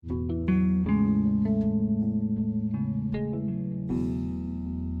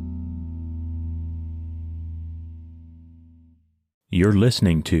You're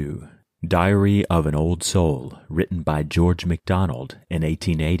listening to Diary of an Old Soul, written by George MacDonald in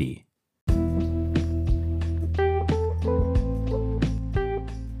 1880.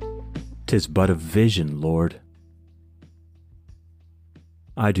 "'Tis but a vision, Lord.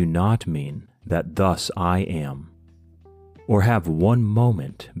 I do not mean that thus I am, or have one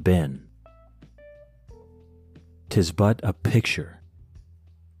moment been. 'Tis but a picture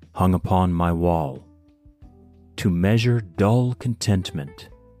hung upon my wall, to measure dull contentment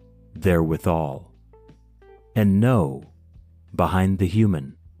therewithal, and know, behind the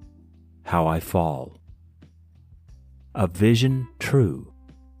human, how I fall. A vision true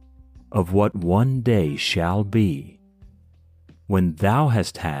of what one day shall be, when thou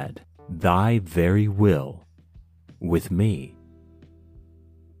hast had thy very will with me."